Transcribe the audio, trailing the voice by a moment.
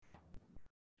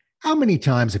How many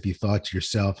times have you thought to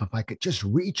yourself, if I could just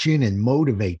reach in and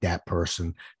motivate that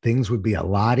person, things would be a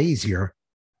lot easier?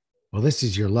 Well, this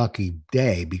is your lucky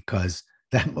day because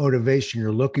that motivation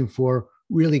you're looking for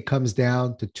really comes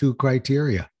down to two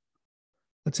criteria.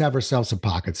 Let's have ourselves a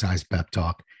pocket sized pep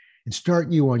talk and start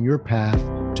you on your path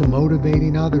to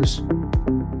motivating others.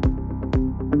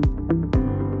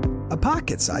 A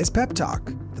Pocket Sized Pep Talk,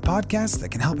 the podcast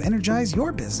that can help energize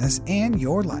your business and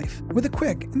your life with a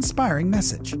quick, inspiring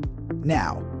message.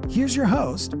 Now, here's your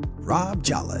host, Rob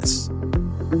Jolles.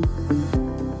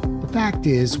 The fact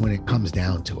is, when it comes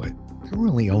down to it, there are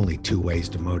really only two ways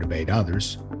to motivate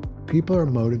others. People are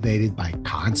motivated by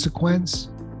consequence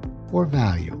or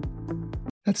value.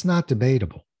 That's not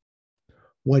debatable.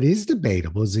 What is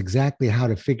debatable is exactly how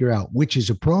to figure out which is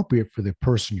appropriate for the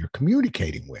person you're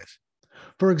communicating with.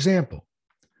 For example,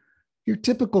 your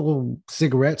typical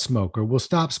cigarette smoker will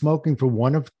stop smoking for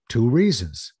one of two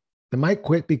reasons. They might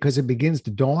quit because it begins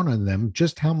to dawn on them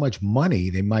just how much money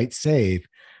they might save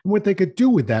and what they could do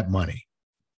with that money.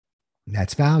 And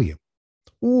that's value.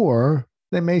 Or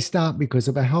they may stop because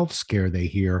of a health scare they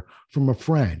hear from a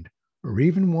friend or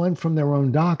even one from their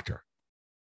own doctor.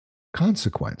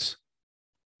 Consequence.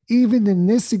 Even in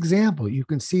this example, you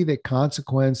can see that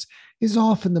consequence is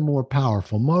often the more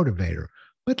powerful motivator.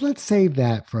 But let's save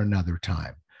that for another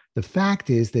time. The fact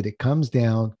is that it comes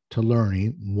down to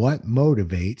learning what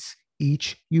motivates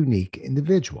each unique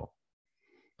individual.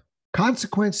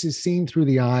 Consequence is seen through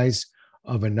the eyes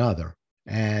of another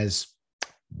as,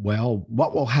 well,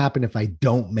 what will happen if I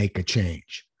don't make a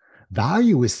change?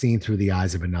 Value is seen through the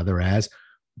eyes of another as,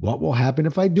 what will happen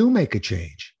if I do make a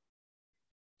change?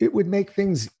 It would make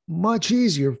things much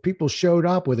easier if people showed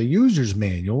up with a user's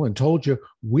manual and told you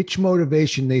which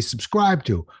motivation they subscribe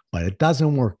to, but it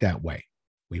doesn't work that way.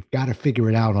 We've got to figure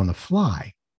it out on the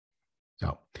fly.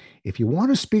 So if you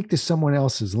want to speak to someone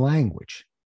else's language,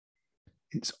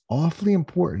 it's awfully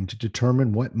important to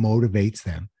determine what motivates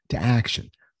them to action.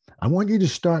 I want you to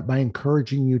start by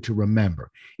encouraging you to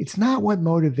remember, it's not what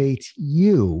motivates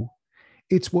you,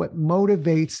 it's what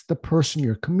motivates the person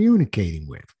you're communicating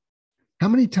with. How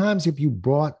many times have you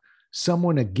brought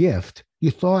someone a gift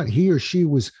you thought he or she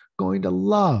was going to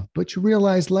love, but you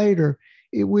realized later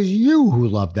it was you who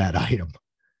loved that item?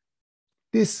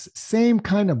 This same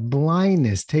kind of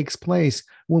blindness takes place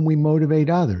when we motivate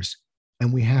others,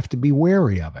 and we have to be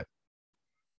wary of it.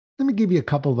 Let me give you a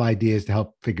couple of ideas to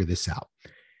help figure this out.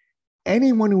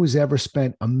 Anyone who has ever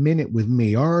spent a minute with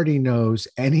me already knows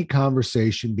any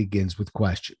conversation begins with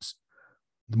questions.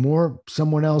 The more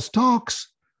someone else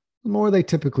talks, the more they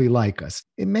typically like us.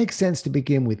 It makes sense to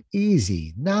begin with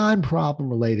easy, non-problem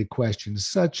related questions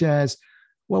such as,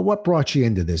 well, what brought you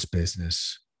into this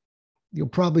business? You'll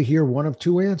probably hear one of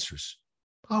two answers.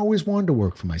 I always wanted to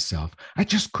work for myself. I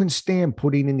just couldn't stand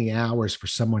putting in the hours for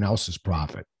someone else's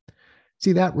profit.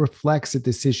 See, that reflects a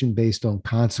decision based on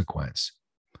consequence.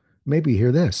 Maybe you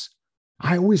hear this.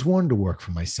 I always wanted to work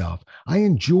for myself. I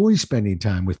enjoy spending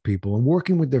time with people and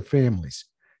working with their families.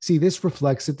 See, this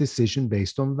reflects a decision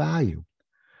based on value.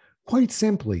 Quite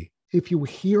simply, if you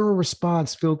hear a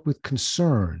response filled with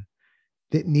concern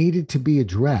that needed to be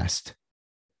addressed,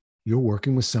 you're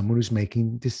working with someone who's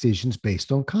making decisions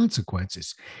based on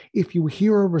consequences. If you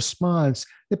hear a response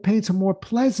that paints a more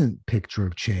pleasant picture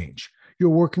of change, you're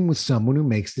working with someone who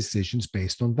makes decisions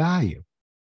based on value.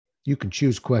 You can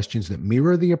choose questions that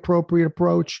mirror the appropriate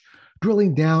approach,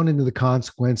 drilling down into the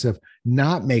consequence of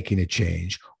not making a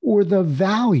change or the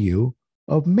value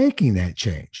of making that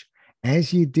change.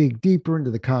 As you dig deeper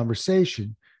into the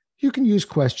conversation, you can use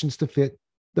questions to fit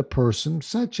the person,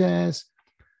 such as,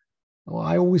 oh,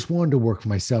 I always wanted to work for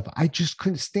myself. I just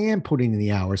couldn't stand putting in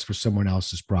the hours for someone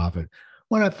else's profit.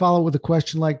 Why not follow with a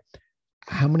question like,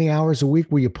 how many hours a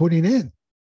week were you putting in?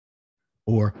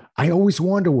 Or, I always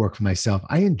wanted to work for myself.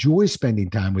 I enjoy spending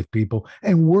time with people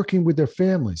and working with their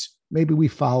families. Maybe we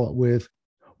follow it with,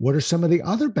 what are some of the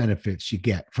other benefits you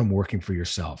get from working for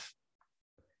yourself?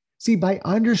 See, by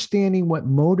understanding what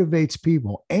motivates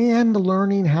people and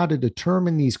learning how to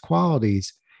determine these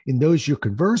qualities in those you're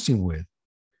conversing with,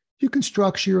 you can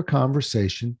structure your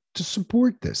conversation to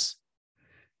support this.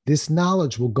 This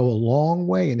knowledge will go a long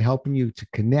way in helping you to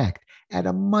connect at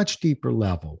a much deeper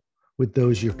level with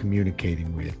those you're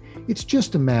communicating with. It's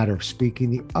just a matter of speaking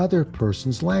the other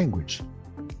person's language,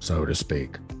 so to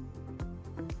speak.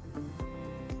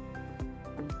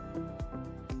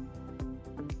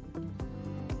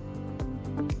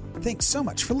 Thanks so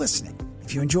much for listening.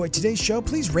 If you enjoyed today's show,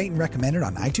 please rate and recommend it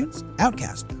on iTunes,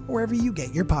 Outcast, or wherever you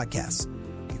get your podcasts.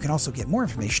 You can also get more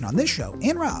information on this show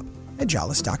and Rob at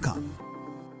jolles.com.